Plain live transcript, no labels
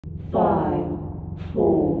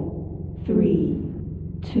4, 3,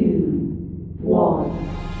 2, 1.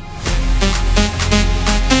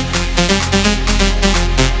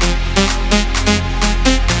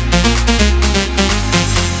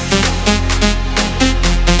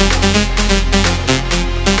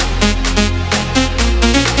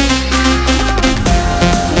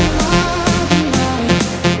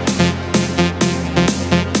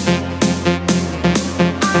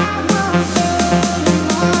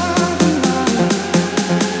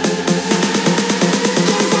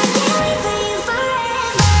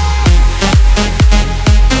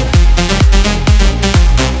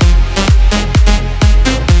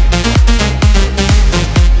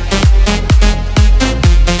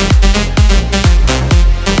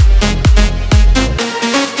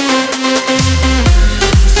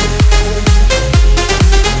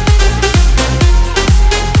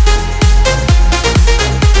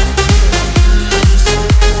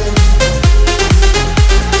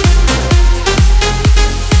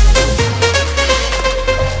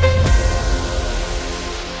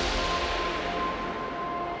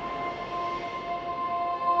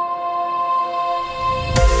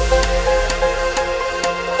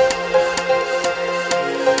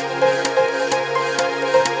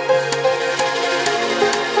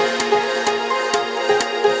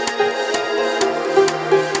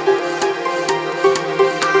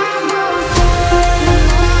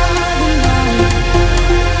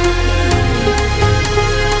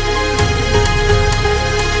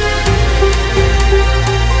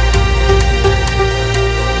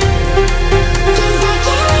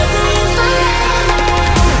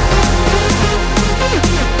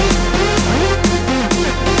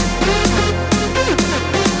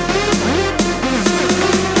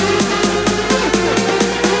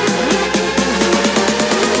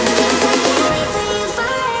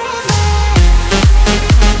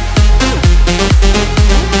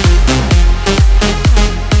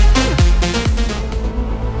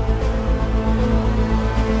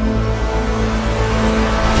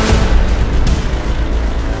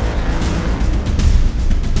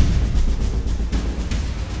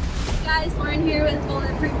 Here with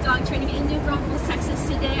Bulletproof Dog Training in New Braunfels, Texas.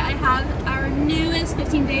 Today I have our newest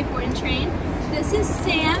 15-day board and train. This is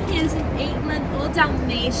Sam. He is an 8-month-old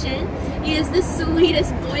Dalmatian. He is the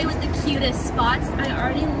sweetest boy with the cutest spots. I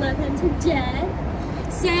already love him to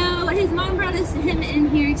death. So his mom brought him in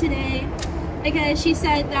here today because she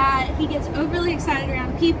said that he gets overly excited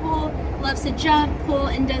around people, loves to jump, pull,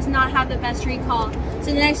 and does not have the best recall.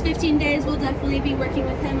 So the next 15 days we'll definitely be working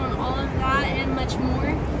with him on all of that and much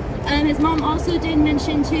more. His mom also did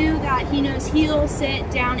mention too that he knows heel, sit,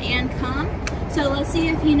 down, and come. So let's see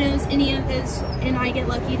if he knows any of this and I get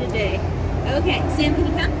lucky today. Okay, Sam, can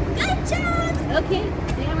you come? Good job! Okay,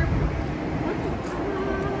 Sam,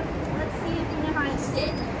 let's see if you know how to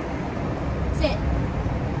sit. Sit.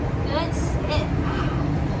 Good, sit.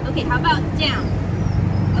 Okay, how about down?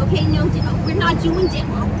 Okay, no, we're not doing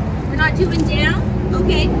down. We're not doing down.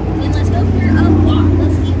 Okay, then let's go for a walk.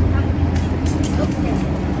 Let's see. Okay.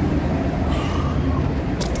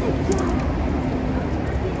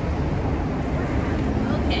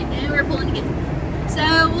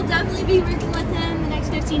 So we'll definitely be working with him the next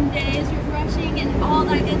 15 days, refreshing and all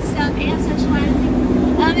that good stuff, and socializing.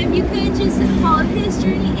 If you could just follow his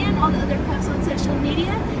journey and all the other posts on social media,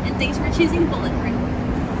 and thanks for choosing Bulletproof.